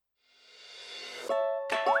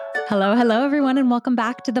Hello, everyone, and welcome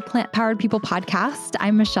back to the Plant Powered People podcast.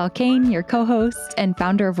 I'm Michelle Kane, your co-host and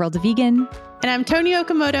founder of World of Vegan. And I'm Toni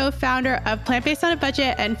Okamoto, founder of Plant Based on a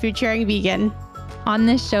Budget and Food Sharing Vegan. On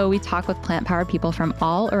this show, we talk with plant-powered people from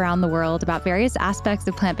all around the world about various aspects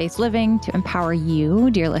of plant-based living to empower you,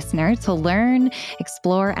 dear listener, to learn,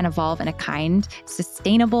 explore, and evolve in a kind,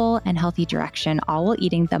 sustainable, and healthy direction, all while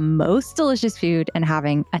eating the most delicious food and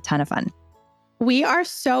having a ton of fun. We are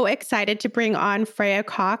so excited to bring on Freya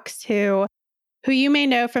Cox, who you may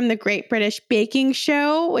know from the Great British Baking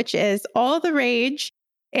Show, which is all the rage.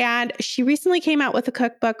 And she recently came out with a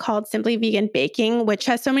cookbook called Simply Vegan Baking, which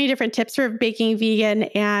has so many different tips for baking vegan.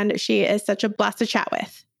 And she is such a blast to chat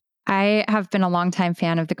with. I have been a longtime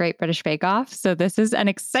fan of the Great British Bake Off, so this is an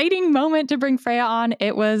exciting moment to bring Freya on.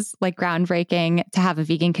 It was like groundbreaking to have a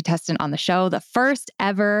vegan contestant on the show, the first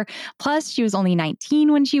ever. Plus, she was only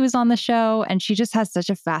 19 when she was on the show, and she just has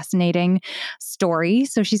such a fascinating story.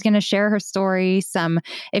 So she's going to share her story.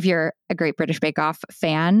 If you're a Great British Bake Off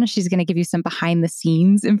fan, she's going to give you some behind the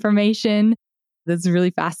scenes information. That's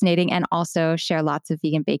really fascinating, and also share lots of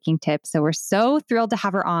vegan baking tips. So we're so thrilled to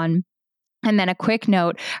have her on. And then a quick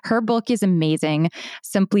note, her book is amazing,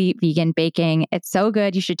 Simply Vegan Baking. It's so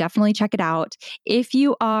good. You should definitely check it out. If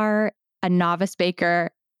you are a novice baker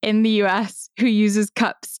in the US who uses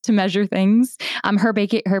cups to measure things, her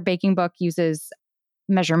baking book uses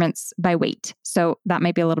measurements by weight. So that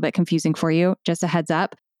might be a little bit confusing for you, just a heads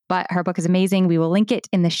up. But her book is amazing. We will link it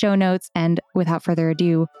in the show notes. And without further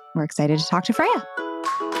ado, we're excited to talk to Freya.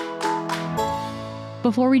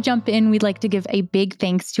 Before we jump in, we'd like to give a big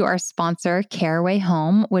thanks to our sponsor, Caraway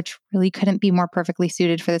Home, which really couldn't be more perfectly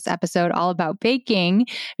suited for this episode all about baking,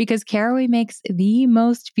 because Caraway makes the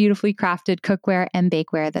most beautifully crafted cookware and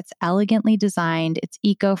bakeware that's elegantly designed. It's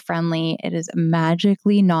eco-friendly. It is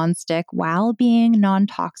magically nonstick while being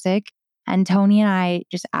non-toxic. And Toni and I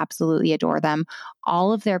just absolutely adore them.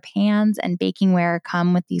 All of their pans and bakingware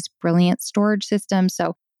come with these brilliant storage systems.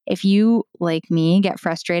 So if you, like me, get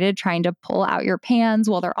frustrated trying to pull out your pans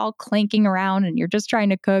while they're all clanking around and you're just trying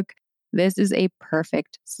to cook, this is a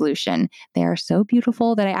perfect solution. They are so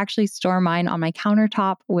beautiful that I actually store mine on my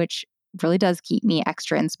countertop, which really does keep me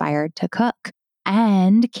extra inspired to cook.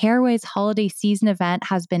 And Caraway's holiday season event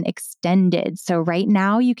has been extended. So right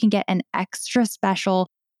now you can get an extra special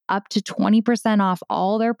up to 20% off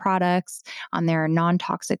all their products on their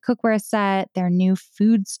non-toxic cookware set, their new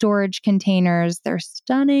food storage containers, their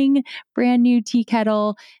stunning brand new tea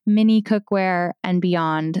kettle, mini cookware, and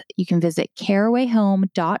beyond. You can visit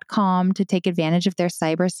carawayhome.com to take advantage of their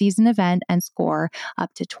cyber season event and score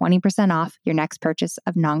up to 20% off your next purchase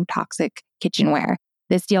of non-toxic kitchenware.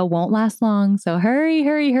 This deal won't last long, so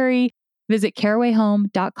hurry. Visit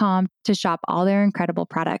carawayhome.com to shop all their incredible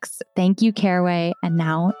products. Thank you, Caraway. And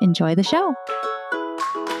now enjoy the show.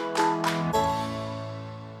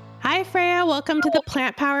 Hi, Freya. Welcome to the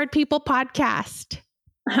Plant Powered People podcast.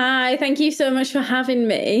 Hi, thank you so much for having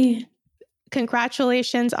me.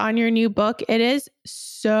 Congratulations on your new book. It is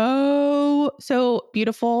so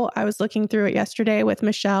beautiful. I was looking through it yesterday with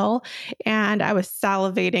Michelle and I was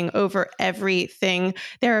salivating over everything.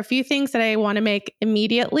 There are a few things that I want to make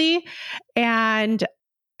immediately, and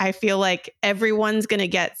I feel like everyone's going to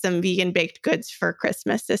get some vegan baked goods for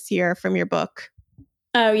Christmas this year from your book.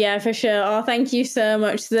 Oh yeah, for sure. Oh, thank you so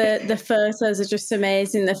much. The photos are just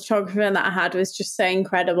amazing. The photographer that I had was just so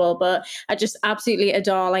incredible, but I just absolutely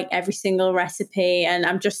adore like every single recipe and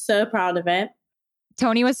I'm just so proud of it.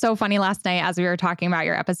 Toni was so funny last night as we were talking about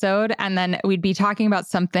your episode, and then we'd be talking about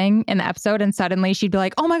something in the episode and suddenly she'd be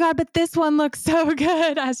like, oh my God, but this one looks so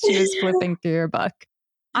good, as she was flipping through your book.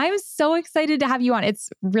 I'm so excited to have you on. It's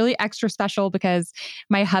really extra special because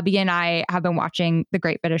my hubby and I have been watching the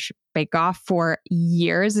Great British Bake Off for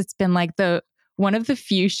years. It's been like one of the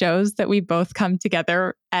few shows that we both come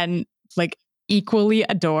together and like equally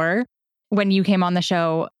adore. When you came on the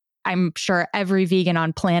show, I'm sure every vegan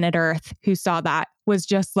on planet Earth who saw that was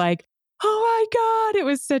just like, oh my God, it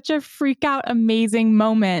was such a freak out, amazing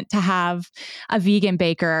moment to have a vegan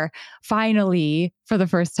baker finally, for the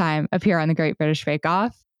first time, appear on the Great British Bake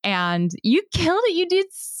Off. And you killed it. You did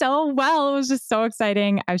so well. It was just so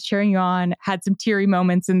exciting. I was cheering you on, had some teary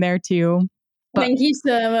moments in there too. But thank you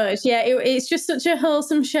so much. Yeah, it's just such a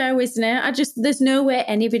wholesome show, isn't it? There's no way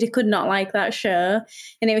anybody could not like that show.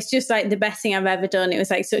 And it was just like the best thing I've ever done. It was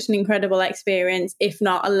like such an incredible experience, if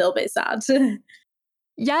not a little bit sad.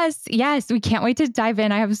 Yes. We can't wait to dive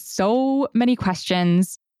in. I have so many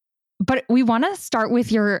questions, but we want to start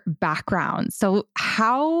with your background. So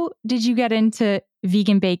how did you get into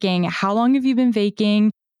vegan baking? How long have you been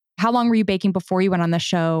baking? How long were you baking before you went on the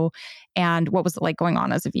show? And what was it like going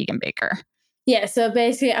on as a vegan baker? Yeah, so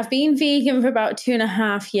basically I've been vegan for about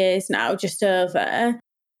 2.5 years now, just over.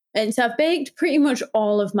 And so I've baked pretty much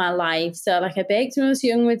all of my life. So like I baked when I was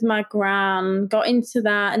young with my gran, got into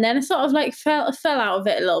that, and then I sort of like fell out of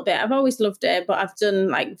it a little bit. I've always loved it, but I've done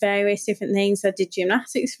like various different things. I did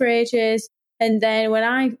gymnastics for ages. And then when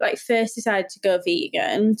I like first decided to go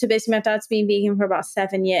vegan, so basically my dad's been vegan for about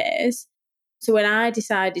 7 years. So when I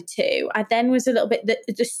decided to, I then was a little bit,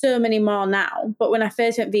 there's so many more now. But when I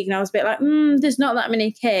first went vegan, I was a bit like, there's not that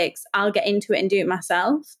many cakes. I'll get into it and do it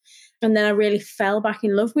myself. And then I really fell back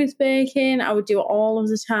in love with baking. I would do it all of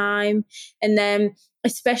the time. And then,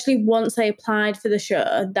 especially once I applied for the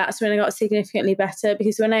show, that's when I got significantly better,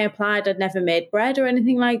 because when I applied, I'd never made bread or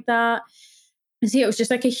anything like that. And so it was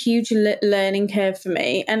just like a huge learning curve for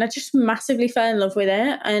me. And I just massively fell in love with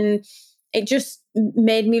it. And it just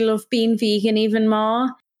made me love being vegan even more.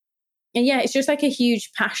 And yeah, it's just like a huge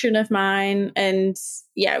passion of mine. And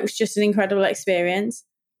yeah, it was just an incredible experience.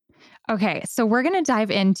 Okay, so we're going to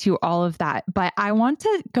dive into all of that, but I want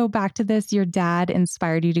to go back to this. Your dad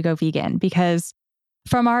inspired you to go vegan, because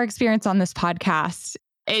from our experience on this podcast,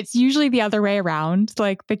 it's usually the other way around.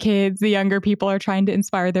 Like the kids, the younger people are trying to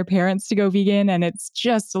inspire their parents to go vegan, and it's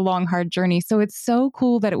just a long, hard journey. So it's so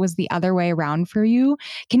cool that it was the other way around for you.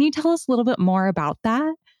 Can you tell us a little bit more about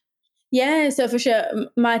that? Yeah, so for sure,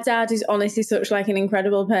 my dad is honestly such like an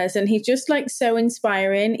incredible person. He's just like so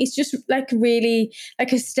inspiring. He's just like really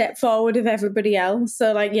like a step forward of everybody else.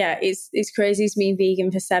 So like, yeah, it's crazy. He's been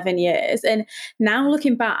vegan for 7 years, and now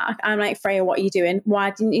looking back, I'm like, Freya, what are you doing? Why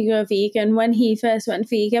didn't you go vegan when he first went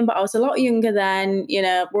vegan? But I was a lot younger then. You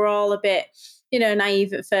know, we're all a bit,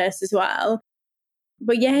 naive at first as well.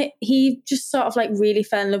 But yeah, he just sort of like really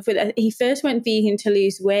fell in love with it. He first went vegan to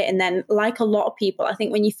lose weight. And then, like a lot of people, I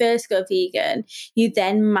think when you first go vegan, you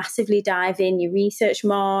then massively dive in, you research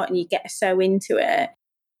more and you get so into it.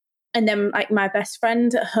 And then, like, my best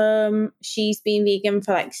friend at home, she's been vegan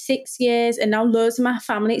for like 6 years. And now loads of my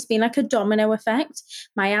family, it's been like a domino effect.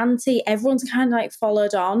 My auntie, everyone's kind of like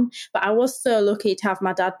followed on. But I was so lucky to have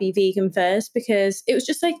my dad be vegan first, because it was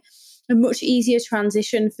just like a much easier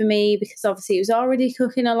transition for me, because obviously he was already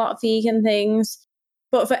cooking a lot of vegan things.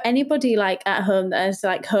 But for anybody like at home that's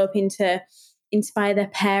like hoping to inspire their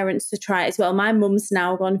parents to try it as well, my mum's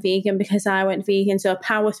now gone vegan because I went vegan. So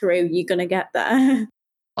power through, you're going to get there.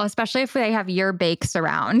 Well, especially if they have your bakes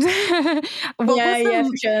around. Yeah, for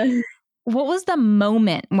sure. What was the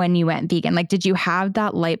moment when you went vegan? Like, did you have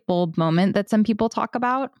that light bulb moment that some people talk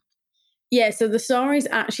about? Yeah, so the story is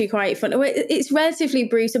actually quite fun. It's relatively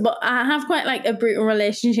brutal, but I have quite like a brutal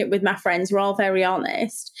relationship with my friends. We're all very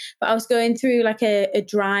honest. But I was going through like a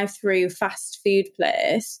drive-through fast food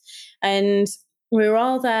place, and we were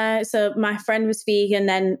all there. So my friend was vegan,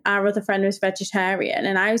 then our other friend was vegetarian,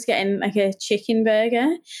 and I was getting like a chicken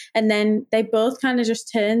burger. And then they both kind of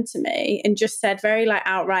just turned to me and just said very like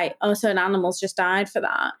outright, "Oh, so an animal's just died for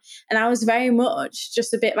that." And I was very much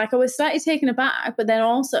just a bit like, I was slightly taken aback, but then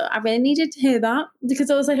also I really needed to hear that,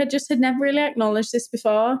 because I was like, I just had never really acknowledged this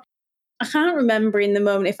before. I can't remember in the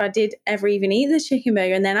moment if I did ever even eat the chicken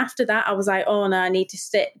burger. And then after that, I was like, oh no, I need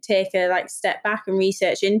to take a like step back and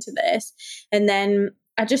research into this. And then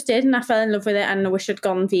I just did, and I fell in love with it, and I wish I'd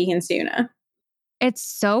gone vegan sooner. It's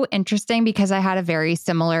so interesting because I had a very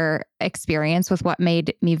similar experience with what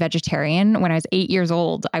made me vegetarian. When I was 8 years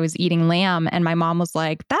old, I was eating lamb, and my mom was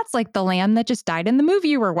like, "That's like the lamb that just died in the movie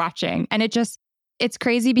you were watching." And it's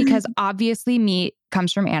crazy because obviously meat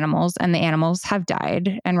comes from animals, and the animals have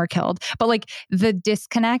died and were killed. But like the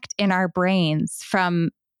disconnect in our brains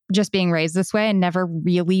from just being raised this way and never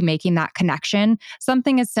really making that connection,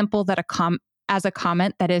 something as simple that as a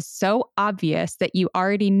comment that is so obvious that you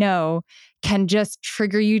already know can just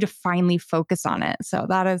trigger you to finally focus on it. So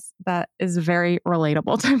that is very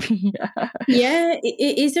relatable to me. Yeah,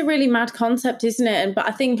 it is a really mad concept, isn't it? But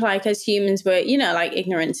I think like as humans, we're, like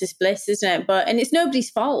ignorance is bliss, isn't it? And it's nobody's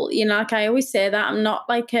fault. Like I always say that I'm not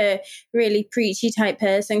like a really preachy type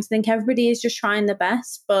person. I think everybody is just trying their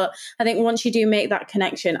best. But I think once you do make that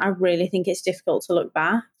connection, I really think it's difficult to look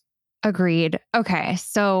back. Agreed. Okay.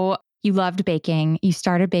 So you loved baking. You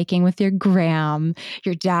started baking with your gram.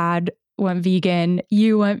 Your dad went vegan.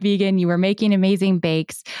 You went vegan. You were making amazing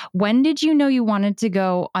bakes. When did you know you wanted to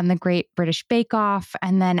go on the Great British Bake Off?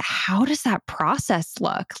 And then how does that process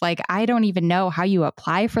look? Like, I don't even know how you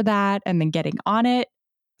apply for that and then getting on it.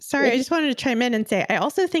 Sorry, I just wanted to chime in and say, I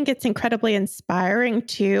also think it's incredibly inspiring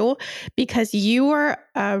too, because you were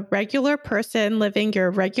a regular person living your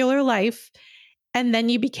regular life, and then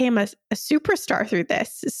you became a superstar through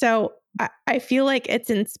this. So I feel like it's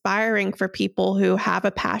inspiring for people who have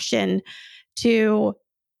a passion to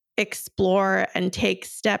explore and take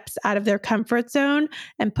steps out of their comfort zone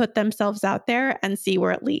and put themselves out there and see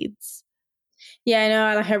where it leads. Yeah,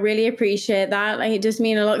 no, like I really appreciate that. Like it does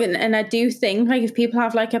mean a lot. And I do think like if people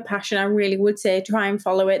have like a passion, I really would say try and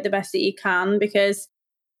follow it the best that you can, because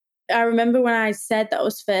I remember when I said that I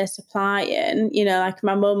was first applying, you know, like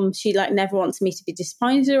my mum, she like never wants me to be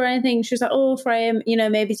disappointed or anything. She was like, oh, Freya, you know,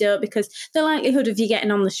 maybe don't, because the likelihood of you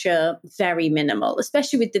getting on the show, very minimal,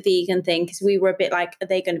 especially with the vegan thing, because we were a bit like, are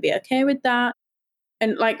they going to be okay with that?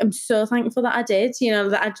 And like, I'm so thankful that I did, you know,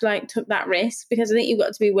 that I like took that risk, because I think you've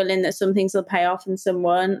got to be willing that some things will pay off and some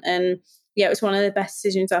won't. And yeah, it was one of the best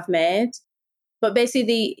decisions I've made. But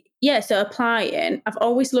basically, so applying, I've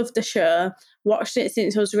always loved the show, watched it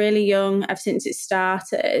since I was really young, ever since it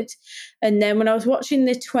started. And then when I was watching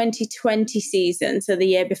the 2020 season, so the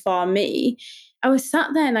year before me, I was sat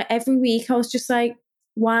there and like every week I was just like,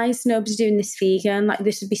 why is nobody doing this vegan? Like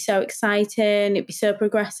this would be so exciting, it'd be so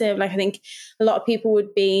progressive. Like I think a lot of people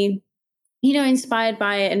would be, you know, inspired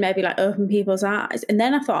by it and maybe like open people's eyes. And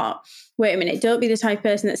then I thought, wait a minute, don't be the type of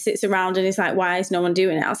person that sits around and is like, why is no one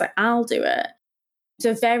doing it? I was like, I'll do it.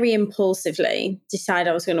 So very impulsively decided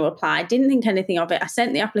I was going to apply. Didn't think anything of it. I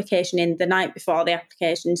sent the application in the night before the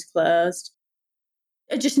applications closed.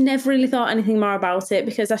 I just never really thought anything more about it,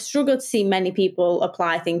 because I struggled to see many people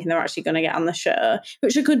apply thinking they're actually going to get on the show,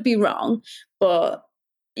 which I could be wrong. But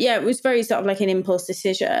yeah, it was very sort of like an impulse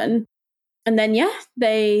decision. And then,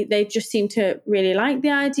 they just seemed to really like the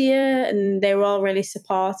idea and they were all really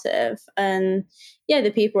supportive. And yeah, the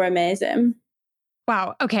people were amazing.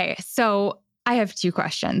 Wow. Okay. So I have two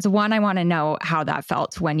questions. One, I want to know how that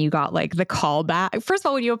felt when you got like the call back. First of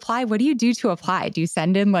all, when you apply, what do you do to apply? Do you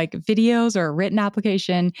send in like videos or a written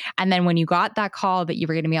application? And then when you got that call that you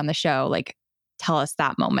were going to be on the show, like tell us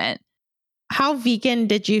that moment. How vegan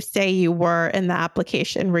did you say you were in the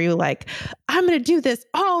application? Were you like, I'm going to do this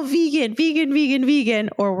all vegan, vegan, vegan, vegan?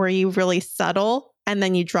 Or were you really subtle and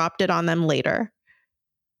then you dropped it on them later?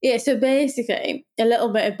 Yeah, so basically a little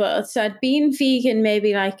bit of both. So I'd been vegan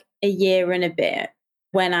maybe like a year and a bit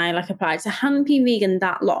when I like applied. So I hadn't been vegan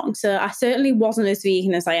that long. So I certainly wasn't as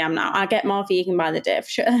vegan as I am now. I get more vegan by the day for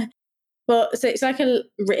sure. But so it's like a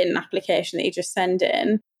written application that you just send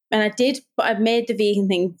in. And I did, but I made the vegan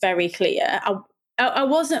thing very clear. I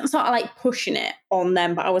wasn't sort of like pushing it on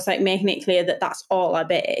them, but I was like making it clear that that's all I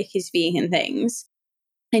bake is vegan things.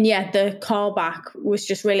 And yeah, the callback was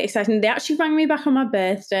just really exciting. They actually rang me back on my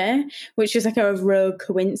birthday, which was like a rogue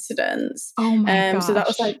coincidence. Oh my gosh. So that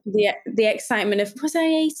was like the excitement of, was I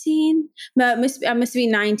 18? No, I must be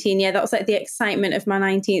 19. Yeah, that was like the excitement of my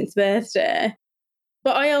 19th birthday.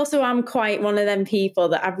 But I also am quite one of them people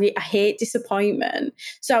that I hate disappointment.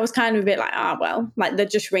 So I was kind of a bit like, well, like they're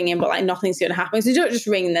just ringing, but like nothing's going to happen. So you don't just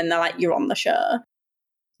ring and then they're like, you're on the show.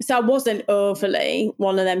 So I wasn't overly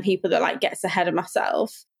one of them people that like gets ahead of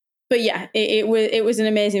myself. But yeah, it was an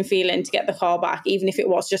amazing feeling to get the call back, even if it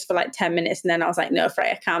was just for like 10 minutes. And then I was like, no,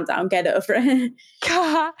 Freya, calm down, get over it.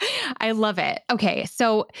 I love it. Okay.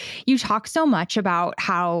 So you talk so much about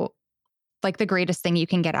how like the greatest thing you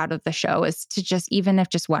can get out of the show is to just, even if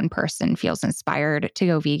just one person feels inspired to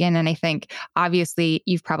go vegan. And I think obviously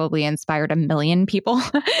you've probably inspired 1 million people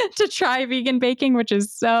to try vegan baking, which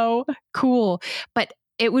is so cool. But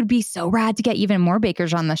it would be so rad to get even more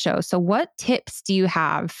bakers on the show. So what tips do you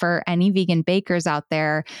have for any vegan bakers out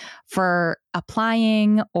there for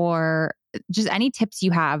applying, or just any tips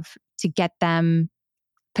you have to get them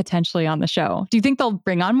potentially on the show? Do you think they'll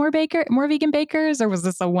bring on more vegan bakers, or was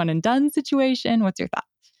this a one and done situation? What's your thought?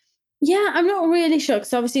 Yeah, I'm not really sure,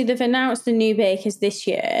 because obviously they've announced the new bakers this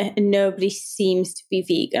year and nobody seems to be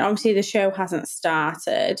vegan. Obviously the show hasn't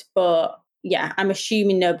started, but yeah, I'm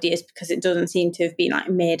assuming nobody is, because it doesn't seem to have been like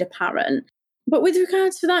made apparent. But with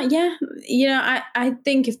regards to that, yeah, you know, I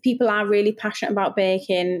think if people are really passionate about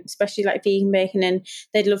baking, especially like vegan baking, and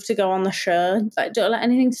they'd love to go on the show, like don't let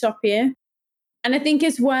anything stop you. And I think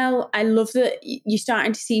as well, I love that you're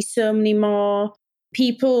starting to see so many more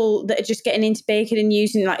people that are just getting into baking and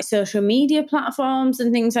using like social media platforms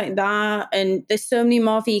and things like that. And there's so many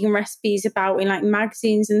more vegan recipes about in like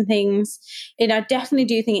magazines and things. And I definitely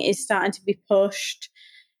do think it is starting to be pushed.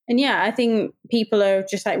 And yeah, I think people are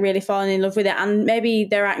just like really falling in love with it. And maybe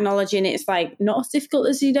they're acknowledging it's like not as difficult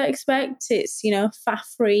as you'd expect. It's, you know,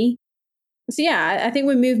 fat-free. So yeah, I think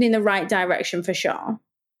we're moving in the right direction for sure.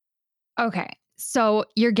 Okay. So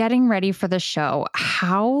you're getting ready for the show.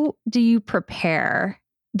 How do you prepare?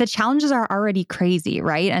 The challenges are already crazy,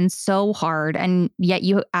 right? And so hard. And yet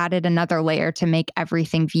you added another layer to make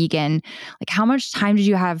everything vegan. Like how much time did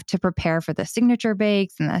you have to prepare for the signature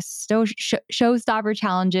bakes and the showstopper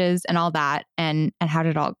challenges and all that? And how did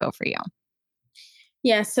it all go for you?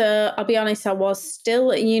 Yeah, so I'll be honest, I was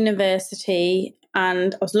still at university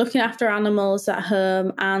and I was looking after animals at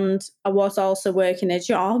home and I was also working a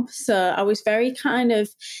job. So I was very kind of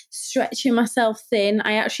stretching myself thin.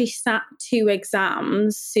 I actually sat two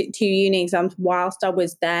uni exams whilst I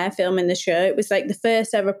was there filming the show. It was like the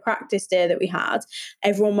first ever practice day that we had.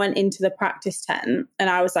 Everyone went into the practice tent and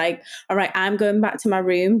I was like, all right, I'm going back to my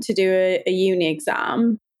room to do a uni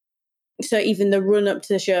exam. So even the run up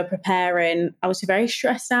to the show preparing, I was very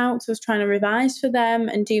stressed out. So I was trying to revise for them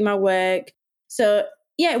and do my work. So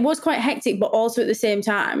yeah, it was quite hectic, but also at the same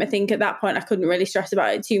time, I think at that point I couldn't really stress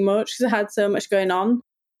about it too much because I had so much going on.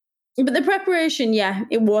 But the preparation, yeah,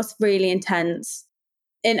 it was really intense.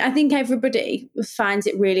 And I think everybody finds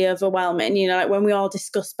it really overwhelming, like when we all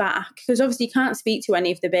discuss back, because obviously you can't speak to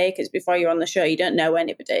any of the bakers before you're on the show. You don't know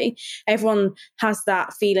anybody. Everyone has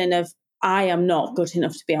that feeling of, I am not good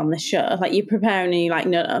enough to be on this show. Like you're preparing and you're like,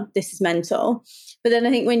 no, this is mental. But then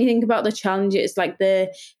I think when you think about the challenges, like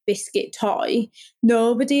the biscuit toy,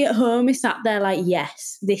 nobody at home is sat there like,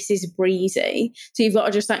 yes, this is breezy. So you've got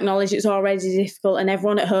to just acknowledge it's already difficult and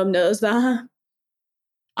everyone at home knows that.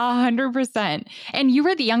 100%. And you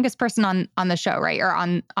were the youngest person on the show, right? Or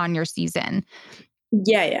on your season.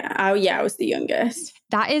 Yeah. I was the youngest.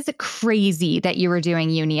 That is crazy that you were doing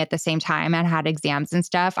uni at the same time and had exams and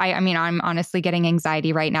stuff. I mean, I'm honestly getting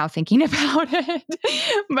anxiety right now thinking about it.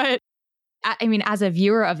 But I mean, as a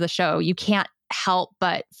viewer of the show, you can't help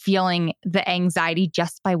but feeling the anxiety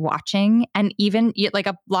just by watching. And even like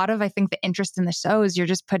a lot of, I think, the interest in the show is you're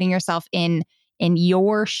just putting yourself in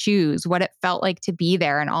your shoes, what it felt like to be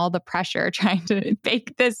there and all the pressure trying to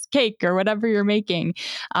bake this cake or whatever you're making.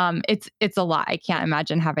 It's a lot. I can't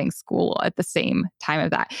imagine having school at the same time of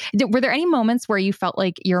that. Were there any moments where you felt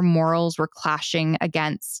like your morals were clashing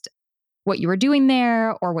against what you were doing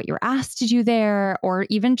there or what you were asked to do there, or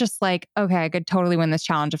even just like, okay, I could totally win this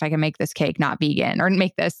challenge if I can make this cake not vegan, or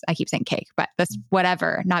make this, I keep saying cake, but this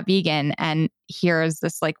whatever, not vegan. And here's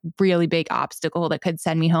this like really big obstacle that could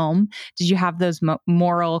send me home. Did you have those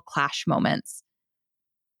moral clash moments?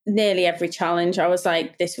 Nearly every challenge, I was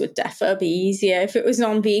like, this would definitely be easier if it was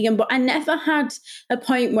non-vegan. But I never had a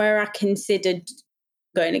point where I considered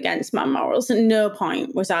going against my morals. At no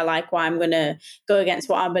point was I like, well, I'm going to go against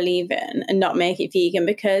what I believe in and not make it vegan,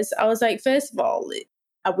 because I was like, first of all,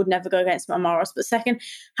 I would never go against my morals. But second,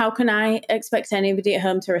 how can I expect anybody at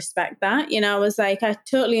home to respect that? I was like, I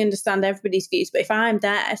totally understand everybody's views, but if I'm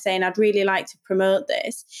there saying I'd really like to promote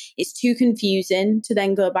this, it's too confusing to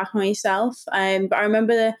then go back on yourself. But I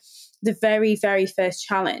remember the very, very first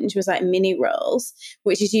challenge was like mini rolls,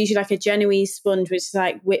 which is usually like a Genoese sponge, which is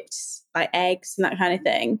like whipped like eggs and that kind of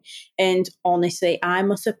thing. And honestly, I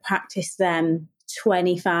must have practiced them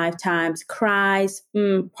 25 times. Cries,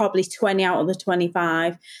 probably 20 out of the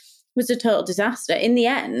 25. It was a total disaster. In the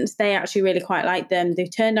end, they actually really quite liked them. They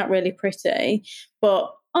turned out really pretty,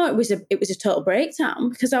 but it was a total breakdown,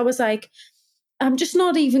 because I was like, I'm just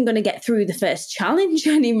not even going to get through the first challenge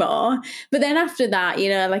anymore. But then after that,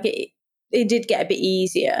 like it did get a bit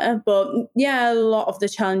easier. But yeah, a lot of the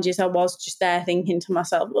challenges I was just there thinking to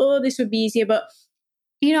myself, oh, this would be easier. But,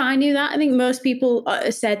 I knew that. I think most people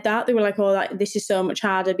said that. They were like, oh, this is so much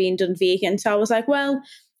harder being done vegan. So I was like, well,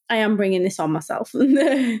 I am bringing this on myself.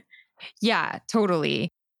 Yeah, totally.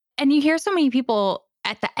 And you hear so many people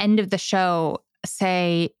at the end of the show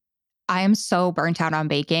say, I am so burnt out on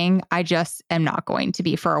baking. I just am not going to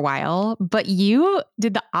be for a while. But you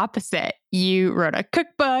did the opposite. You wrote a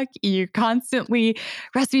cookbook. You constantly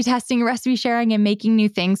recipe testing, recipe sharing, and making new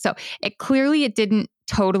things. So it didn't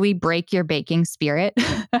totally break your baking spirit.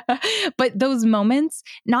 But those moments,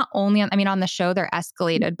 not only on the show, they're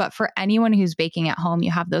escalated, but for anyone who's baking at home,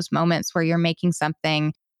 you have those moments where you're making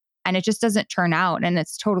something and it just doesn't turn out and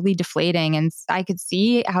it's totally deflating. And I could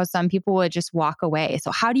see how some people would just walk away.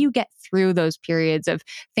 So how do you get through those periods of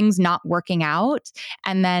things not working out?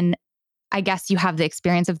 And then I guess you have the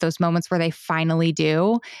experience of those moments where they finally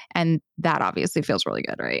do. And that obviously feels really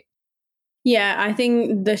good, right? Yeah, I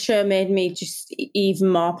think the show made me just even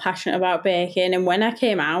more passionate about baking. And when I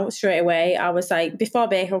came out straight away, I was like, before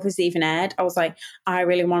Bake Off was even aired, I was like, I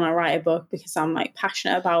really want to write a book, because I'm like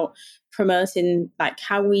passionate about promoting like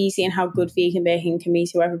how easy and how good vegan baking can be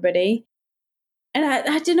to everybody. And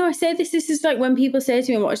I don't know, I say this is like when people say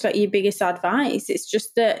to me, what's like your biggest advice? It's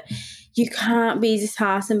just that you can't be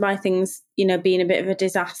disheartened by things, being a bit of a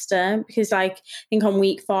disaster. Because like, I think on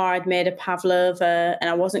week 4, I'd made a pavlova and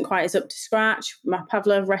I wasn't quite as up to scratch. My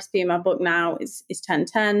pavlova recipe in my book now is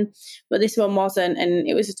 10-10, but this one wasn't. And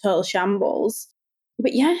it was a total shambles.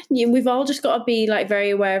 But yeah, we've all just got to be like very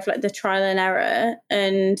aware of like the trial and error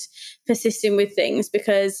and persisting with things,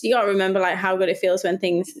 because you got to remember like how good it feels when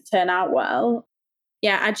things turn out well.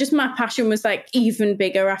 Yeah, my passion was like even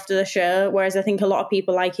bigger after the show. Whereas I think a lot of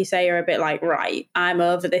people, like you say, are a bit like, right, I'm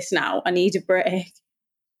over this now. I need a break.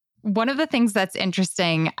 One of the things that's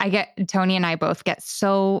interesting, Tony and I both get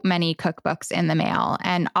so many cookbooks in the mail,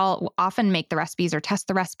 and I'll often make the recipes or test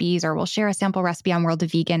the recipes, or we'll share a sample recipe on World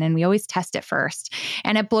of Vegan, and we always test it first.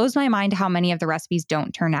 And it blows my mind how many of the recipes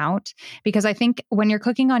don't turn out, because I think when you're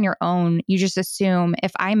cooking on your own, you just assume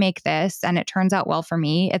if I make this and it turns out well for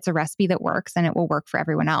me, it's a recipe that works and it will work for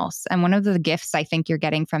everyone else. And one of the gifts I think you're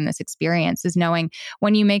getting from this experience is knowing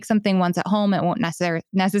when you make something once at home, it won't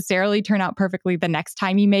necessarily turn out perfectly the next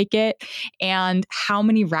time you make it, and how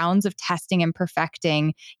many rounds of testing and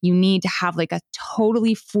perfecting you need to have like a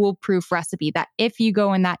totally foolproof recipe that if you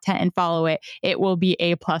go in that tent and follow it, it will be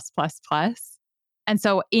A+++. And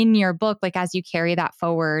so in your book, like as you carry that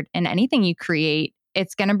forward in anything you create,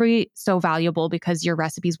 it's going to be so valuable because your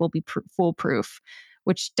recipes will be foolproof,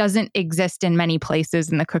 which doesn't exist in many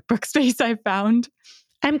places in the cookbook space, I've found.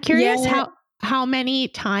 I'm curious how many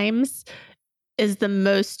times is the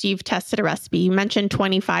most you've tested a recipe? You mentioned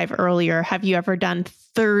 25 earlier. Have you ever done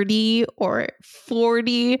 30 or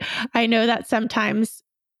 40? I know that sometimes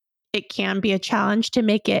it can be a challenge to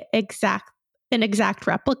make it an exact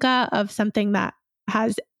replica of something that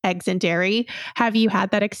has eggs and dairy. Have you had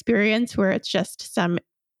that experience where it's just some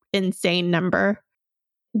insane number?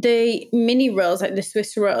 The mini rolls, like the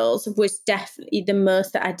Swiss rolls, was definitely the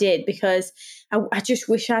most that I did, because I just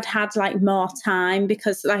wish I'd had like more time,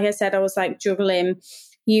 because like I said, I was like juggling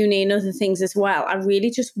uni and other things as well. I really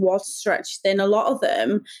just was stretched thin. A lot of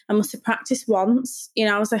them I must have practiced once.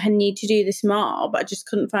 I was like, I need to do this more, but I just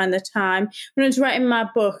couldn't find the time. When I was writing my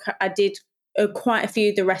book, I did quite a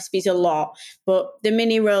few of the recipes a lot, but the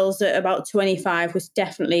mini rolls at about 25 was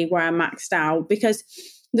definitely where I maxed out, because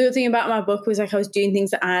the other thing about my book was like I was doing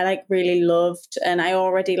things that I like really loved, and I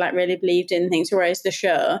already like really believed in things, whereas the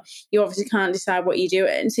show, you obviously can't decide what you're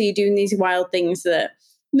doing, so you're doing these wild things that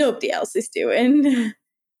nobody else is doing.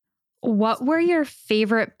 What were your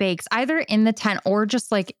favorite bakes, either in the tent or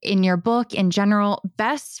just like in your book in general,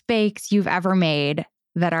 best bakes you've ever made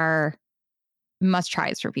that are must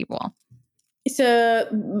tries for people? So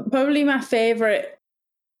probably my favorite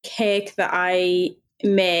cake that I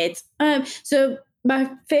made. So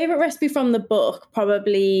my favorite recipe from the book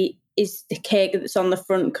probably is the cake that's on the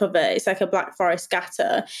front cover. It's like a Black Forest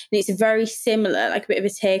Gatter, and it's very similar, like a bit of a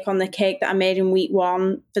take on the cake that I made in week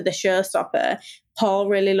 1 for the Showstopper. Paul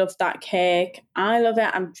really loved that cake. I love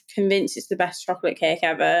it. I'm convinced it's the best chocolate cake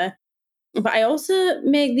ever. But I also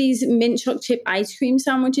make these mint chocolate chip ice cream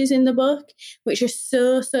sandwiches in the book, which are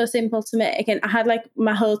so simple to make. And I had like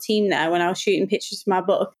my whole team there when I was shooting pictures for my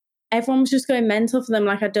book. Everyone was just going mental for them.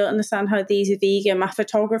 Like, I don't understand how these are vegan. My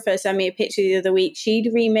photographer sent me a picture the other week. She'd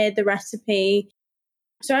remade the recipe.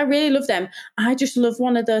 So I really love them. I just love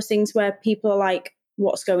one of those things where people are like,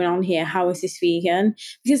 what's going on here? How is this vegan?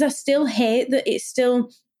 Because I still hate that it's still,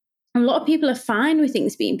 a lot of people are fine with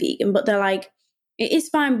things being vegan, but they're like, it is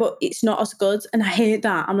fine, but it's not as good. And I hate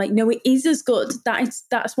that. I'm like, no, it is as good.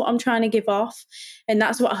 That's what I'm trying to give off. And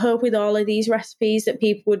that's what I hope with all of these recipes, that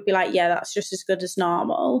people would be like, yeah, that's just as good as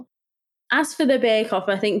normal. As for the bake-off,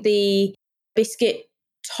 I think the biscuit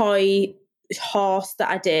toy horse that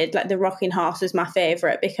I did, like the rocking horse, was my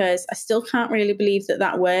favourite, because I still can't really believe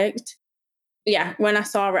that worked. Yeah, when I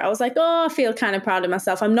saw it, I was like, oh, I feel kind of proud of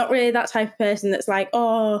myself. I'm not really that type of person that's like,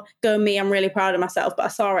 oh, go me, I'm really proud of myself. But I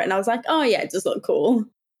saw it and I was like, oh, yeah, it does look cool.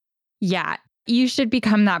 Yeah, you should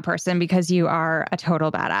become that person because you are a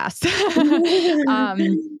total badass.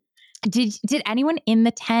 Did anyone in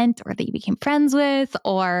the tent or that you became friends with,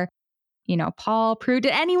 or Paul, Prue,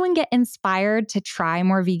 did anyone get inspired to try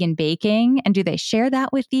more vegan baking? And do they share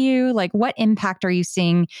that with you? Like, what impact are you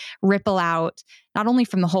seeing ripple out, not only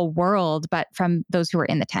from the whole world, but from those who are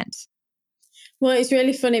in the tent? Well, it's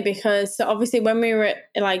really funny because obviously when we were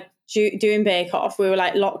like doing Bake Off, we were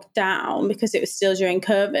like locked down because it was still during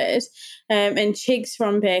COVID. And Chigs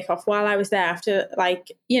from Bake Off, while I was there, after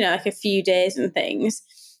like a few days and things,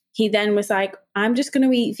 he then was like, I'm just going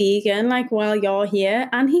to eat vegan, like, while you're here.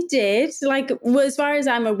 And he did. Like, well, as far as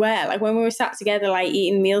I'm aware, like, when we were sat together, like,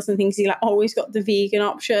 eating meals and things, he, like, always got the vegan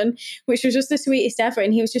option, which was just the sweetest ever.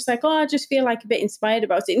 And he was just like, oh, I just feel, like, a bit inspired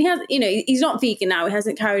about it. And he has, he's not vegan now. He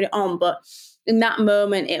hasn't carried it on. But in that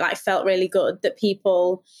moment, it, like, felt really good that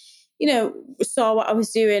people, saw what I was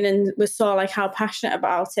doing and saw like how passionate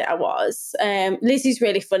about it I was. Lizzie's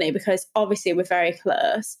really funny because obviously we're very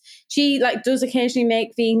close. She like does occasionally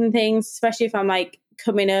make vegan things, especially if I'm like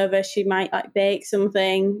coming over, she might like bake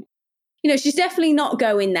something. She's definitely not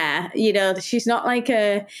going there. She's not like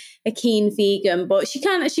a keen vegan, but she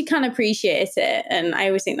can appreciate it. And I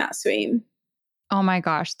always think that's sweet. Oh my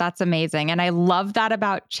gosh, that's amazing. And I love that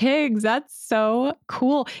about Chigs. That's so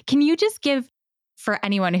cool. Can you just give, for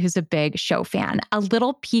anyone who's a big show fan, a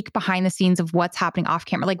little peek behind the scenes of what's happening off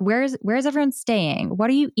camera? Like, where's everyone staying? What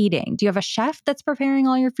are you eating? Do you have a chef that's preparing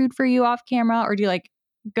all your food for you off camera? Or do you like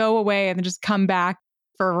go away and then just come back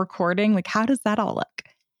for a recording? Like, how does that all look?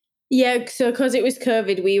 Yeah, so because it was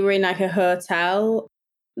COVID, we were in like a hotel.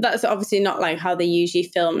 That's obviously not like how they usually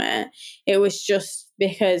film it. It was just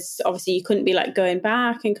because obviously you couldn't be like going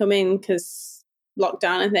back and coming because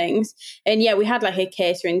lockdown and things. And yeah, we had like a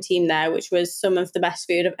catering team there, which was some of the best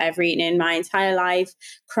food I've ever eaten in my entire life.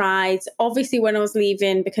 Cried, obviously, when I was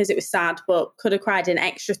leaving because it was sad, but could have cried an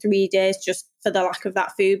extra 3 days just for the lack of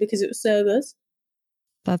that food because it was so good.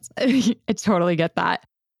 I totally get that.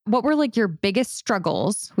 What were like your biggest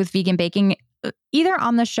struggles with vegan baking, either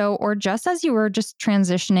on the show or just as you were just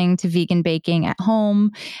transitioning to vegan baking at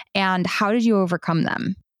home? And how did you overcome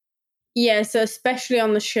them? Yeah, so especially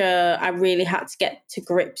on the show, I really had to get to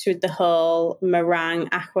grips with the whole meringue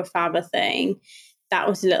aquafaba thing. That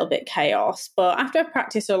was a little bit chaos. But after I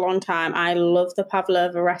practiced a long time, I love the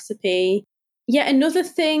pavlova recipe. Yeah, another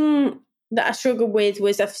thing that I struggled with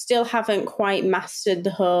was I still haven't quite mastered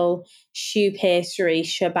the whole choux pastry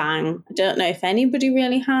shebang. I don't know if anybody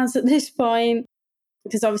really has at this point,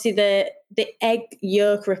 because obviously the egg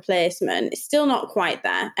yolk replacement is still not quite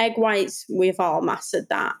there. Egg whites, we've all mastered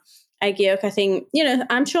that. Egg yolk, I think,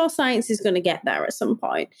 I'm sure science is going to get there at some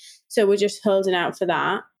point. So we're just holding out for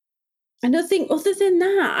that. I don't think other than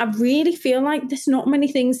that, I really feel like there's not many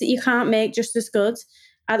things that you can't make just as good.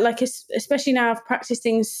 Especially now I've practiced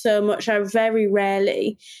things so much, I very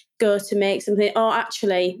rarely go to make something. Oh,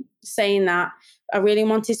 actually, saying that, I really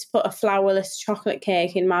wanted to put a flourless chocolate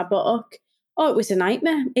cake in my book. Oh, it was a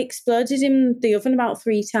nightmare. It exploded in the oven about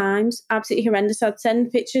 3 times. Absolutely horrendous. I'd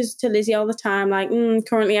send pictures to Lizzie all the time, like,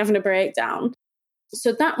 currently having a breakdown.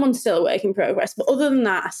 So that one's still a work in progress. But other than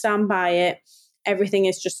that, I stand by it. Everything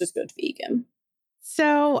is just as good vegan.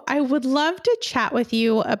 So I would love to chat with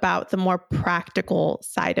you about the more practical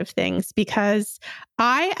side of things, because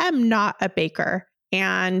I am not a baker.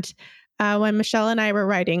 And when Michelle and I were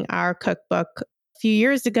writing our cookbook a few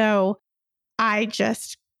years ago, I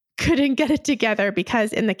just couldn't get it together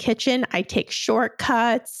because in the kitchen, I take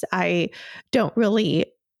shortcuts. I don't really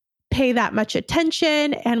pay that much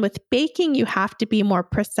attention. And with baking, you have to be more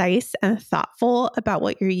precise and thoughtful about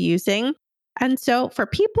what you're using. And so for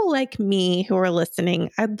people like me who are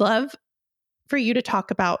listening, I'd love for you to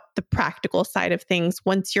talk about the practical side of things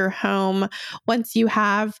once you're home, once you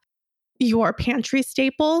have your pantry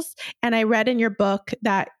staples. And I read in your book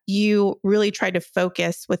that you really tried to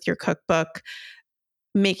focus with your cookbook,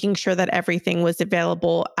 making sure that everything was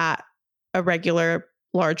available at a regular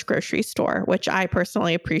large grocery store, which I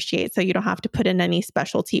personally appreciate. So you don't have to put in any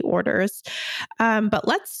specialty orders. But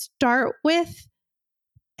let's start with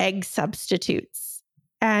egg substitutes.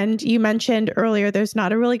 And you mentioned earlier there's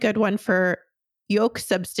not a really good one for yolk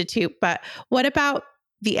substitute, but what about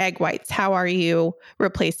the egg whites? How are you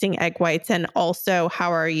replacing egg whites? And also,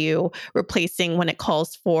 how are you replacing when it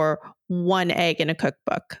calls for 1 egg in a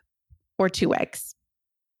cookbook or 2 eggs?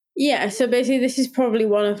 Yeah, so basically this is probably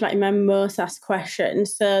one of like my most asked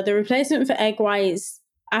questions. So the replacement for egg whites,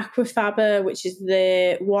 aquafaba, which is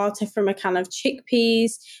the water from a can of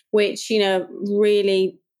chickpeas, which,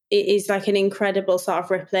 really it is like an incredible sort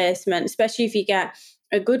of replacement, especially if you get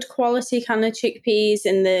a good quality can of chickpeas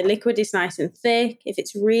and the liquid is nice and thick. If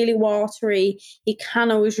it's really watery, you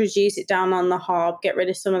can always reduce it down on the hob, get rid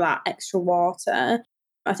of some of that extra water.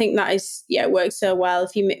 I think that is, it works so well.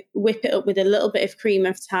 If you whip it up with a little bit of cream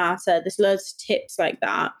of tartar, there's loads of tips like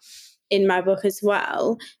that in my book as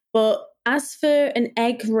well. But as for an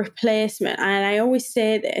egg replacement, and I always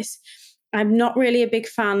say this, I'm not really a big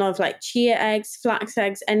fan of like chia eggs, flax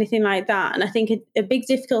eggs, anything like that. And I think a big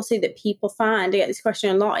difficulty that people find, I get this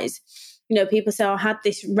question a lot, is, people say, I had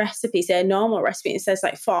this recipe, say a normal recipe, and it says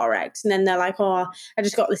like 4 eggs. And then they're like, I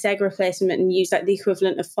just got this egg replacement and used like the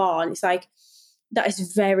equivalent of 4. And it's like, that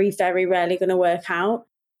is very, very rarely going to work out.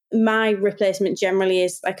 My replacement generally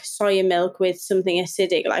is like soya milk with something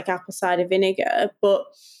acidic like apple cider vinegar. But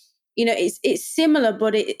it's similar,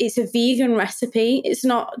 but it's a vegan recipe. It's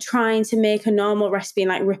not trying to make a normal recipe and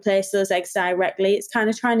like replace those eggs directly. It's kind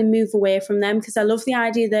of trying to move away from them, because I love the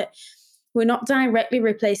idea that we're not directly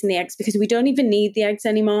replacing the eggs because we don't even need the eggs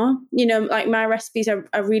anymore. Like my recipes,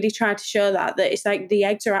 I really try to show that it's like the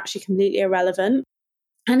eggs are actually completely irrelevant.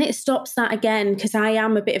 And it stops that again, because I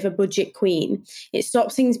am a bit of a budget queen. It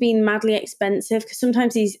stops things being madly expensive, because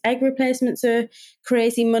sometimes these egg replacements are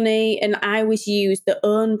crazy money. And I always use the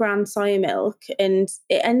own brand soy milk, and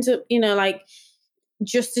it ends up, like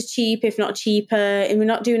just as cheap, if not cheaper. And we're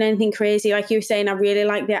not doing anything crazy. Like you were saying, I really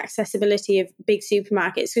like the accessibility of big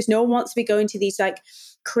supermarkets, because no one wants to be going to these like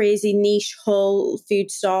crazy niche whole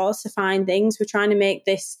food stores to find things. We're trying to make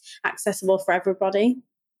this accessible for everybody.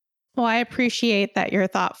 Well, I appreciate that you're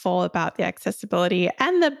thoughtful about the accessibility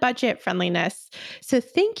and the budget friendliness. So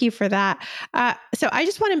thank you for that. So I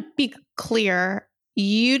just want to be clear.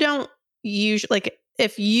 You don't usually, like,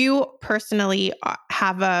 if you personally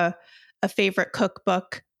have a favorite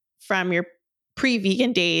cookbook from your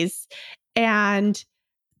pre-vegan days and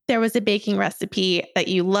there was a baking recipe that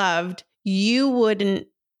you loved, you wouldn't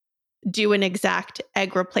do an exact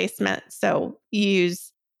egg replacement. So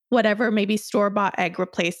use whatever, maybe store-bought egg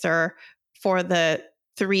replacer for the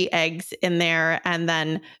 3 eggs in there, and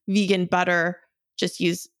then vegan butter, just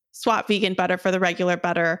swap vegan butter for the regular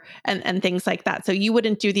butter and things like that. So you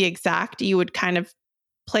wouldn't do the exact, you would kind of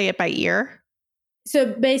play it by ear. So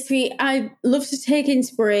basically, I love to take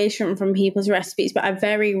inspiration from people's recipes, but I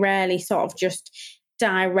very rarely sort of just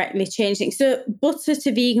directly change things. So butter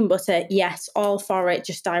to vegan butter, yes, all for it.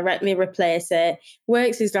 Just directly replace it.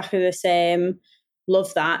 Works exactly the same.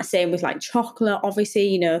 Love that. Same with like chocolate.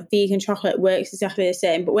 Obviously, vegan chocolate works exactly the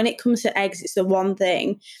same. But when it comes to eggs, it's the one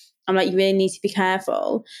thing I'm like, you really need to be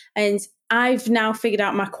careful. And I've now figured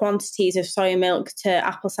out my quantities of soy milk to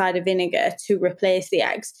apple cider vinegar to replace the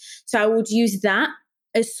eggs. So I would use that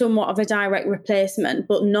as somewhat of a direct replacement,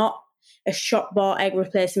 but not a shop-bought egg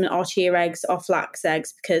replacement or chia eggs or flax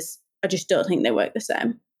eggs, because I just don't think they work the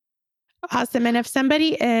same. Awesome. And if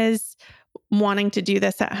somebody is wanting to do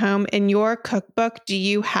this at home, in your cookbook, do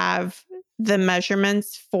you have the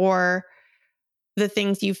measurements for the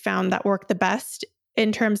things you've found that work the best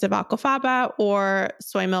in terms of aquafaba or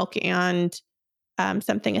soy milk and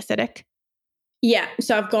something acidic? Yeah,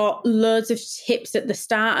 so I've got loads of tips at the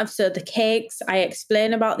start so the cakes, I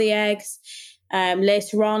explain about the eggs.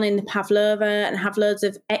 Later on in the pavlova, and have loads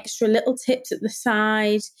of extra little tips at the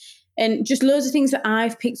side, and just loads of things that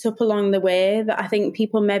I've picked up along the way that I think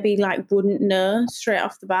people maybe like wouldn't know straight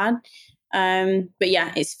off the bat. But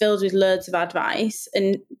yeah, it's filled with loads of advice,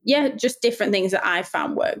 and yeah, just different things that I've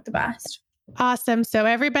found work the best. Awesome. So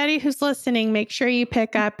everybody who's listening, make sure you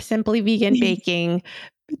pick up Simply Vegan Baking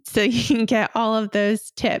so you can get all of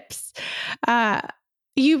those tips.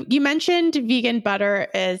 You mentioned vegan butter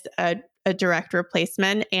is a direct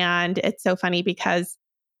replacement, and it's so funny because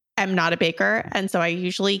I'm not a baker, and so I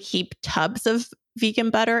usually keep tubs of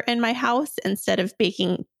vegan butter in my house instead of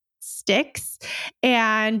baking sticks.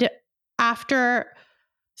 And after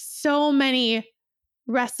so many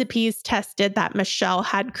recipes tested that Michelle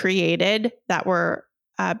had created that were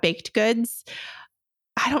baked goods,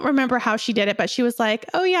 I don't remember how she did it, but she was like,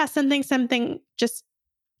 oh yeah, something, just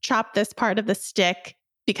chop this part of the stick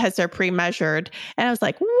because they're pre-measured. And I was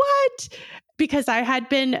like, what? Because I had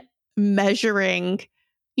been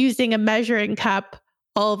using a measuring cup,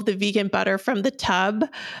 all of the vegan butter from the tub,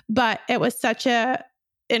 but it was such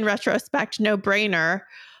in retrospect, no-brainer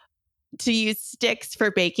to use sticks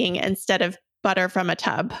for baking instead of butter from a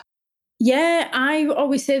tub. Yeah, I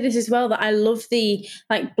always say this as well, that I love the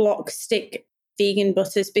like block stick vegan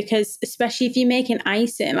butters, because especially if you're making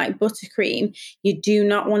icing like buttercream, you do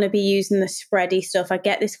not want to be using the spready stuff. I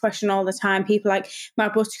get this question all the time. People are like, my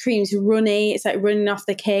buttercream's runny, it's like running off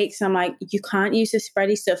the cakes. And I'm like, you can't use the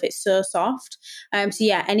spready stuff, it's so soft. So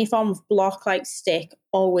yeah, any form of block like stick,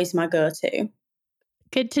 always my go-to.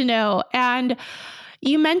 Good to know. And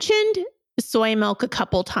you mentioned soy milk a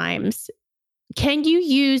couple times. Can you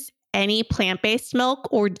use any plant-based milk,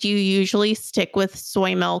 or do you usually stick with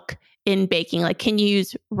soy milk in baking? Like, can you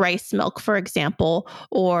use rice milk, for example,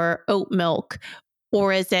 or oat milk?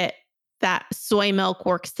 Or is it that soy milk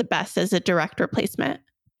works the best as a direct replacement?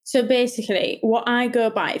 So basically, what I go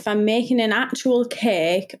by, if I'm making an actual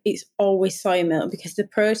cake, it's always soy milk, because the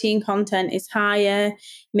protein content is higher,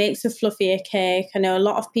 makes a fluffier cake. I know a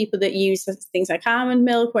lot of people that use things like almond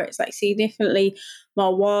milk, where it's like significantly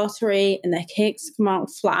more watery and their cakes come out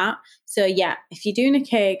flat. So yeah, if you're doing a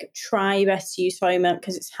cake, try your best to use soy milk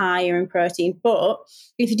because it's higher in protein. But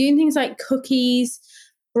if you're doing things like cookies,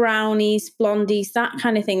 brownies, blondies, that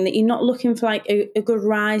kind of thing, that you're not looking for like a good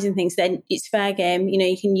rise in things, then it's fair game.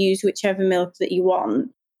 You can use whichever milk that you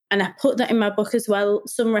want. And I put that in my book as well.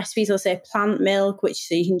 Some recipes will say plant milk, which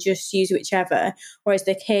so you can just use whichever. Whereas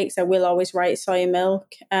the cakes, I will always write soy milk.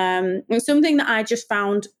 It's something that I just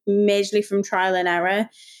found majorly from trial and error,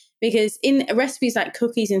 because in recipes like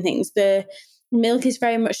cookies and things, the milk is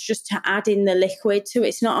very much just to add in the liquid. So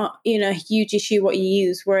it's not, a huge issue what you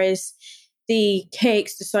use. Whereas the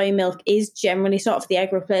cakes, the soy milk is generally sort of the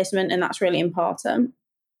egg replacement. And that's really important.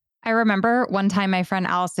 I remember one time my friend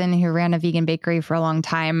Allison, who ran a vegan bakery for a long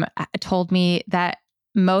time, told me that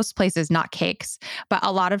most places, not cakes, but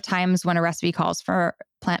a lot of times when a recipe calls for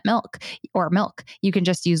plant milk or milk, you can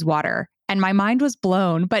just use water. And my mind was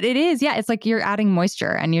blown, but it is, it's like you're adding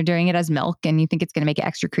moisture and you're doing it as milk and you think it's going to make it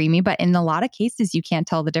extra creamy. But in a lot of cases, you can't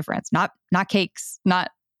tell the difference. Not cakes,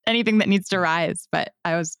 not anything that needs to rise, but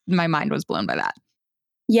my mind was blown by that.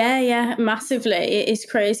 Yeah, massively. It is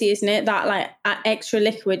crazy, isn't it? That like extra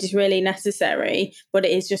liquid is really necessary, but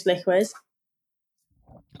it is just liquid.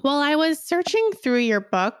 Well, I was searching through your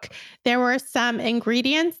book. There were some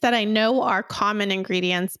ingredients that I know are common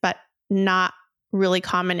ingredients, but not really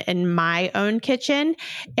common in my own kitchen.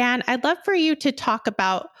 And I'd love for you to talk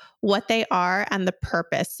about what they are and the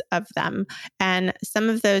purpose of them. And some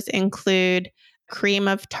of those include cream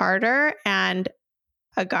of tartar and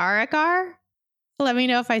agar agar. Let me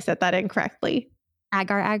know if I said that incorrectly.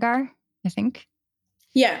 Agar, I think.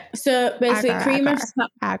 Yeah. So basically cream of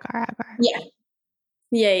agar.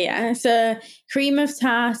 Yeah. So cream of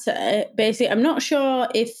tartar, basically, I'm not sure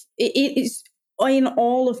if it is in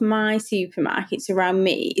all of my supermarkets around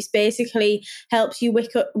me. It's basically helps you whip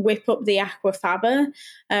up the aquafaba.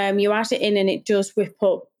 You add it in and it does whip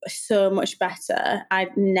up so much better. I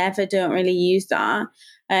don't really use that.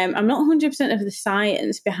 I'm not 100% of the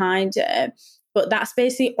science behind it, but that's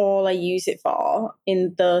basically all I use it for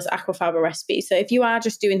in those aquafaba recipes. So if you are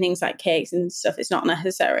just doing things like cakes and stuff, it's not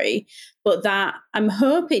necessary. But that I'm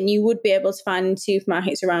hoping you would be able to find in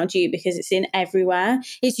supermarkets around you because it's in everywhere.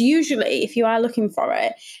 It's usually, if you are looking for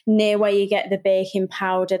it, near where you get the baking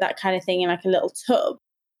powder, that kind of thing in like a little tub.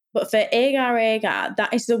 But for agar,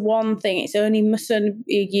 that is the one thing. It's only mustn't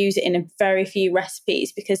use it in a very few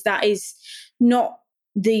recipes because that is not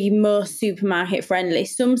the most supermarket friendly.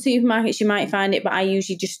 Some supermarkets you might find it, but I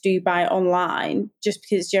usually just do buy it online just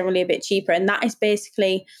because it's generally a bit cheaper. And that is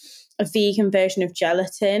basically a vegan version of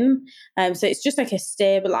gelatin. So it's just like a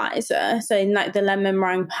stabilizer. So in like the lemon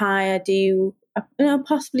meringue pie, I do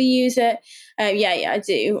possibly use it. I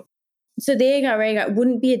do. So the agar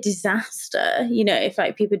wouldn't be a disaster, if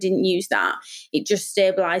like people didn't use that. It just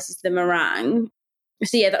stabilizes the meringue.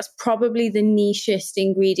 So yeah, that's probably the nichest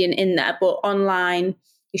ingredient in there, but online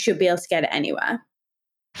you should be able to get it anywhere.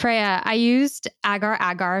 Freya, I used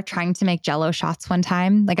agar trying to make Jell-O shots one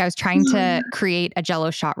time. Like I was trying to create a Jell-O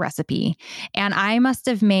shot recipe and I must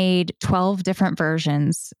have made 12 different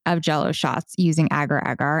versions of Jell-O shots using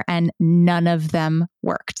agar and none of them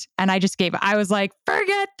worked. And I just I was like,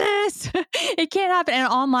 forget this. It can't happen. And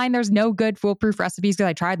online, there's no good foolproof recipes because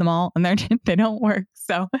I tried them all and they don't work.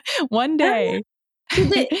 So one day... Did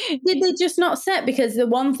they just not set? Because the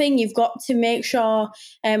one thing you've got to make sure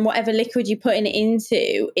whatever liquid you're putting it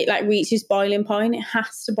into, it like reaches boiling point. It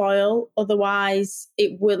has to boil. Otherwise,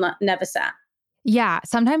 it will never set. Yeah.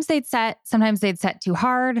 Sometimes they'd set too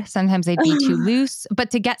hard. Sometimes they'd be too loose. But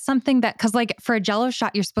to get something that, because like for a Jell-O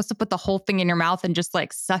shot, you're supposed to put the whole thing in your mouth and just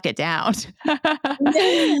like suck it down.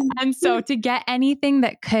 And so to get anything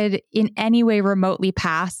that could in any way remotely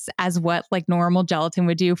pass as what like normal gelatin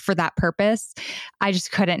would do for that purpose, I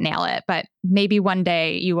just couldn't nail it. But maybe one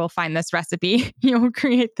day you will find this recipe. You will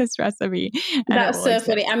create this recipe. That's so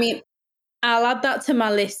funny. I mean, I'll add that to my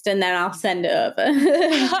list and then I'll send it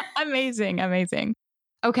over. Amazing.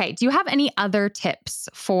 Okay. Do you have any other tips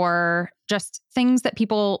for just things that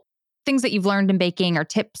you've learned in baking or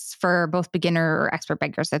tips for both beginner or expert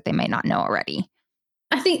bakers that they might not know already?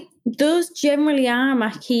 I think those generally are my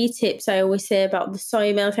key tips. I always say about the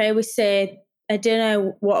soy milk. I always say, I don't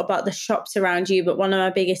know what about the shops around you, but one of my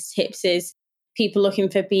biggest tips is people looking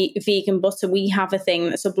for vegan butter. We have a thing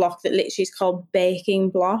that's a block that literally is called Baking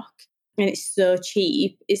Block. And it's so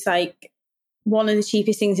cheap. It's like one of the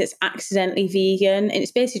cheapest things that's accidentally vegan. And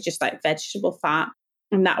it's basically just like vegetable fat.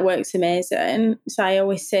 And that works amazing. So I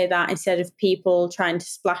always say that instead of people trying to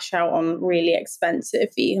splash out on really expensive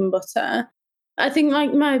vegan butter. I think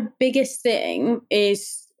like my biggest thing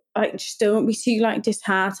is like just don't be too like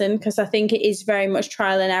disheartened because I think it is very much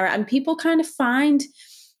trial and error. And people kind of find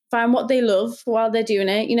what they love while they're doing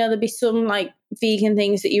it. There'll be some like vegan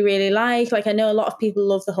things that you really like. Like I know a lot of people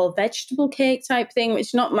love the whole vegetable cake type thing, which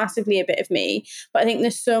is not massively a bit of me, but I think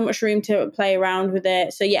there's so much room to play around with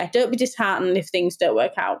it. So yeah, don't be disheartened if things don't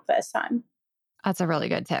work out first time. That's a really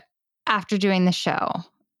good tip. After doing the show,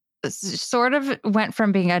 sort of went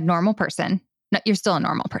from being a normal person. No, you're still a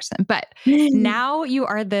normal person, but now you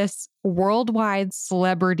are this worldwide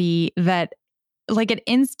celebrity that like an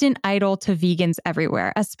instant idol to vegans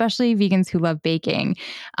everywhere, especially vegans who love baking.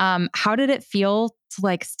 How did it feel to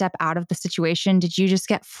like step out of the situation? Did you just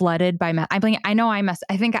get flooded by I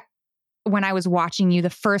think when I was watching you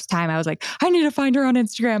the first time, I was like, I need to find her on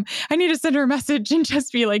Instagram. I need to send her a message and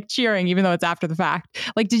just be like cheering, even though it's after the fact.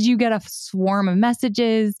 Like, did you get a swarm of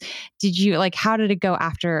messages? Did you like, how did it go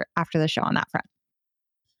after the show on that front?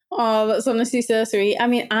 Oh, that's honestly so sweet. I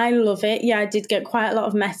mean, I love it. Yeah, I did get quite a lot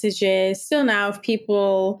of messages still now of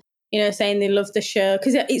people, saying they love the show,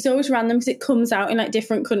 because it's always random because it comes out in like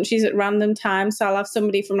different countries at random times. So I'll have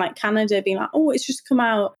somebody from like Canada being like, oh, it's just come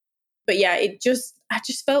out. But yeah, I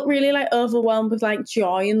just felt really like overwhelmed with like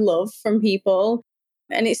joy and love from people.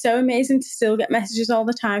 And it's so amazing to still get messages all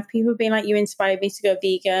the time. People being like, you inspired me to go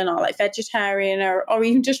vegan or like vegetarian or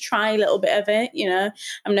even just try a little bit of it.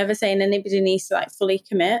 I'm never saying anybody needs to like fully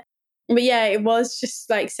commit. But yeah, it was just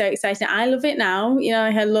like so exciting. I love it now.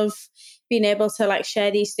 I love being able to like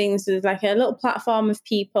share these things with like a little platform of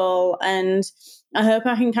people. And I hope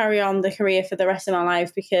I can carry on the career for the rest of my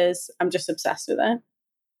life because I'm just obsessed with it.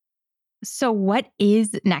 So what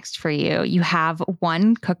is next for you? You have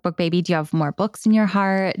one cookbook, baby. Do you have more books in your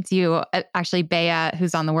heart? Do you actually, Bea,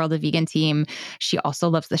 who's on the World of Vegan team, she also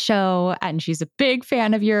loves the show and she's a big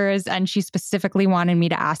fan of yours. And she specifically wanted me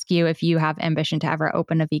to ask you if you have ambition to ever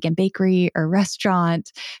open a vegan bakery or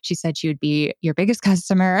restaurant. She said she would be your biggest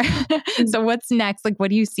customer. So what's next? Like,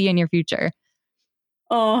 what do you see in your future?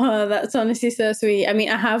 Oh, that's honestly so sweet. I mean,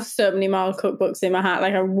 I have so many more cookbooks in my heart.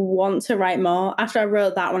 Like, I want to write more. After I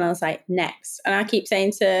wrote that one, I was like, next. And I keep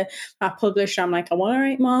saying to my publisher, I'm like, I want to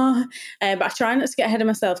write more. But I try not to get ahead of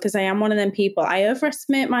myself because I am one of them people. I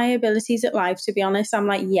overestimate my abilities at life, to be honest. I'm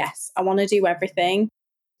like, yes, I want to do everything.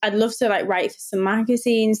 I'd love to like write for some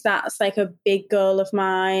magazines. That's like a big goal of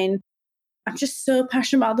mine. I'm just so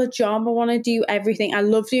passionate about the job. I want to do everything. I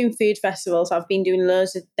love doing food festivals. I've been doing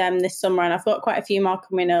loads of them this summer and I've got quite a few more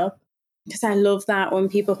coming up because I love that when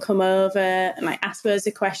people come over and like ask loads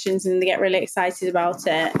of questions and they get really excited about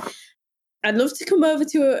it. I'd love to come over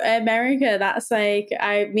to America. That's like,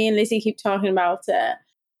 me and Lizzie keep talking about it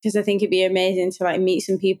because I think it'd be amazing to like meet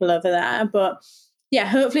some people over there. But yeah,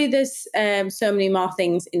 hopefully there's so many more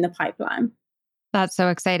things in the pipeline. That's so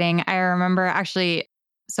exciting. I remember actually,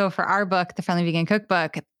 so for our book, The Friendly Vegan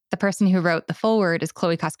Cookbook, the person who wrote the foreword is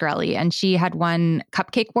Chloe Coscarelli, and she had won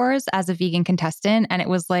Cupcake Wars as a vegan contestant. And it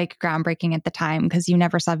was like groundbreaking at the time because you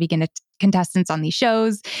never saw vegan contestants on these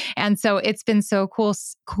shows. And so it's been so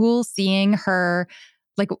cool seeing her,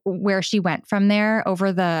 like where she went from there over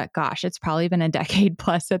it's probably been a decade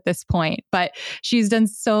plus at this point, but she's done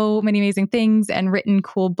so many amazing things and written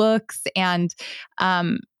cool books and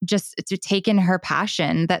just to take in her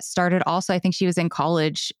passion that started also, I think she was in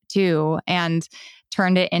college too, and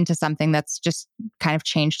turned it into something that's just kind of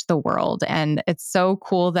changed the world. And it's so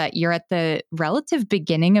cool that you're at the relative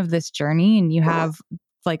beginning of this journey and you have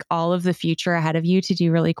like all of the future ahead of you to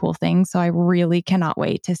do really cool things. So I really cannot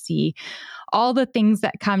wait to see all the things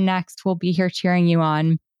that come next. We'll be here cheering you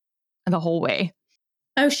on the whole way.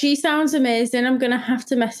 Oh, she sounds amazing. I'm going to have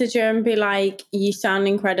to message her and be like, you sound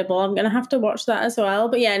incredible. I'm going to have to watch that as well.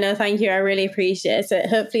 But yeah, no, thank you. I really appreciate it.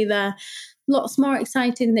 Hopefully there are lots more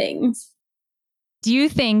exciting things. Do you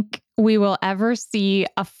think we will ever see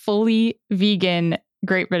a fully vegan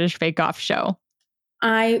Great British Bake Off show?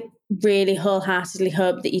 I really wholeheartedly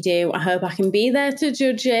hope that you do. I hope I can be there to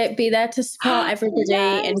judge it, be there to support everybody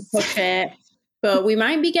and push it. But we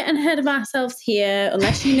might be getting ahead of ourselves here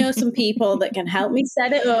unless you know some people that can help me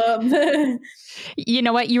set it up. You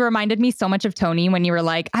know what? You reminded me so much of Tony when you were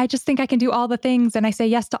like, I just think I can do all the things and I say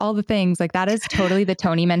yes to all the things. Like that is totally the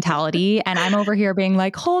Tony mentality. And I'm over here being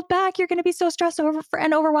like, hold back. You're going to be so stressed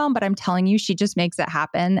and overwhelmed. But I'm telling you, she just makes it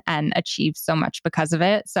happen and achieves so much because of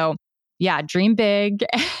it. So yeah, dream big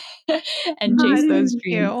and chase those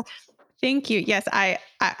dreams. Thank you. Yes, I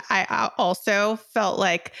also felt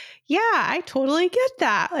like, yeah, I totally get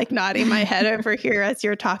that. Like nodding my head over here as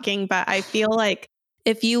you're talking. But I feel like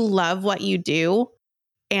if you love what you do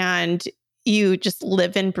and you just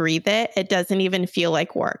live and breathe it, it doesn't even feel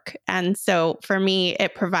like work. And so for me,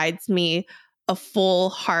 it provides me a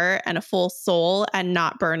full heart and a full soul and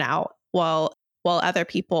not burnout while other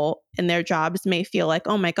people in their jobs may feel like,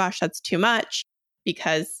 oh my gosh, that's too much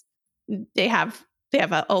because they have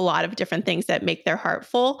a lot of different things that make their heart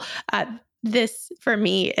full. This, for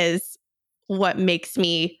me, is what makes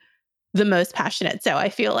me the most passionate. So I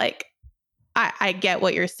feel like I get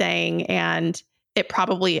what you're saying. And it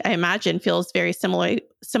probably, I imagine, feels very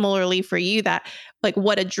similarly for you that like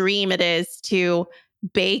what a dream it is to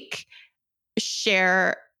bake,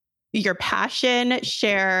 share your passion,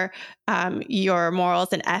 share your morals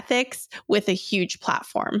and ethics with a huge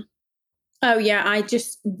platform. Oh, yeah. I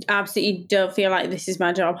just absolutely don't feel like this is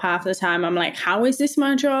my job half the time. I'm like, how is this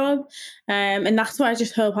my job? And that's why I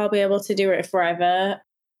just hope I'll be able to do it forever.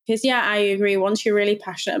 Because, yeah, I agree. Once you're really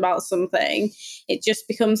passionate about something, it just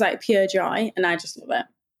becomes like pure joy. And I just love it.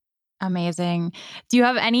 Amazing. Do you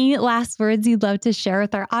have any last words you'd love to share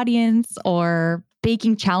with our audience, or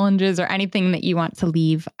baking challenges, or anything that you want to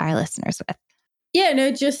leave our listeners with? Yeah,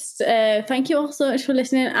 no, just thank you all so much for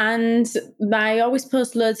listening. And I always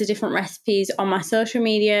post loads of different recipes on my social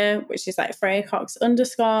media, which is like Freya Cox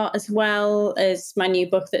 _, as well as my new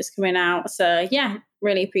book that's coming out. So yeah,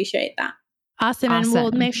 really appreciate that. Awesome. And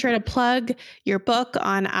we'll make sure to plug your book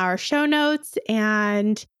on our show notes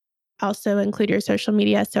and also include your social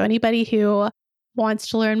media. So anybody who wants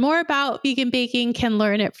to learn more about vegan baking can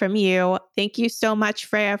learn it from you. Thank you so much,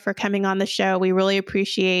 Freya, for coming on the show. We really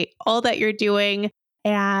appreciate all that you're doing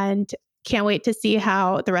and can't wait to see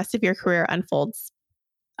how the rest of your career unfolds.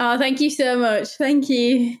 Oh, thank you so much. Thank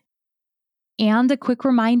you. And a quick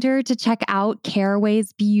reminder to check out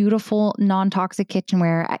Caraway's beautiful non-toxic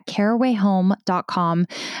kitchenware at carawayhome.com.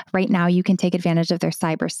 Right now, you can take advantage of their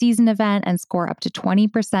Cyber Season event and score up to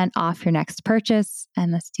 20% off your next purchase.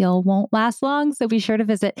 And this deal won't last long, so be sure to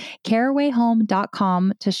visit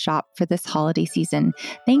carawayhome.com to shop for this holiday season.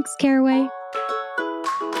 Thanks, Caraway.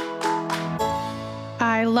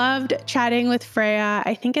 I loved chatting with Freya.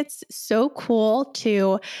 I think it's so cool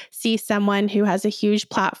to see someone who has a huge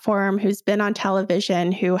platform, who's been on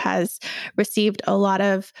television, who has received a lot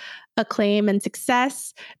of acclaim and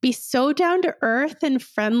success, be so down to earth and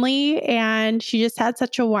friendly. And she just had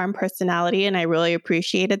such a warm personality. And I really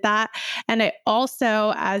appreciated that. And I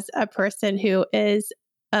also, as a person who is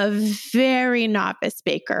a very novice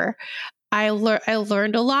baker, I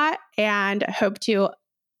learned a lot and hope to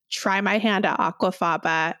try my hand at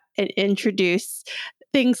aquafaba and introduce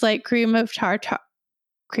things like cream of tartar,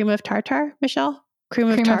 Michelle? Cream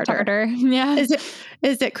of tartar. Yeah.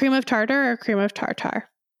 Is it cream of tartar or cream of tartar?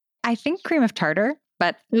 I think cream of tartar,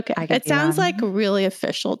 but okay. It sounds like really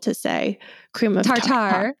official to say cream of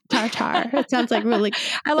tartar. It sounds like really,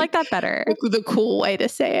 I like that better. The cool way to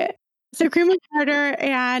say it. So cream of tartar,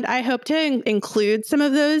 and I hope to include some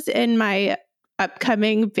of those in my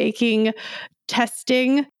upcoming baking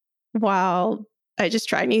testing. While I just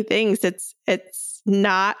try new things, it's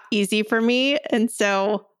not easy for me. And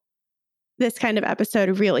so this kind of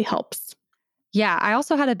episode really helps. Yeah, I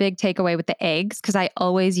also had a big takeaway with the eggs because I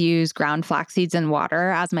always use ground flax seeds and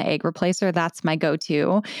water as my egg replacer. That's my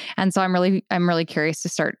go-to. And so I'm really curious to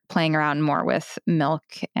start playing around more with milk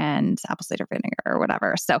and apple cider vinegar or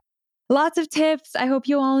whatever. So lots of tips. I hope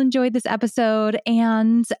you all enjoyed this episode,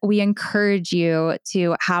 and we encourage you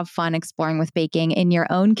to have fun exploring with baking in your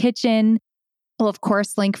own kitchen. We'll, of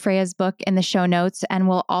course, link Freya's book in the show notes, and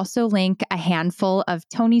we'll also link a handful of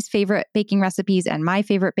Tony's favorite baking recipes and my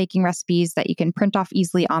favorite baking recipes that you can print off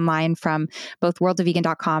easily online from both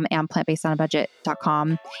worldofvegan.com and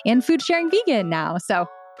plantbasedonabudget.com and Food Sharing Vegan now. So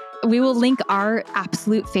we will link our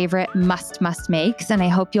absolute favorite must makes, and I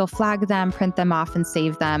hope you'll flag them, print them off, and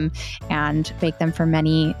save them and bake them for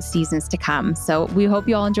many seasons to come. So we hope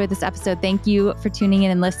you all enjoyed this episode. Thank you for tuning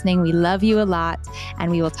in and listening. We love you a lot,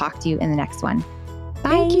 and we will talk to you in the next one. Bye.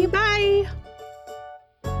 Thank you. Bye.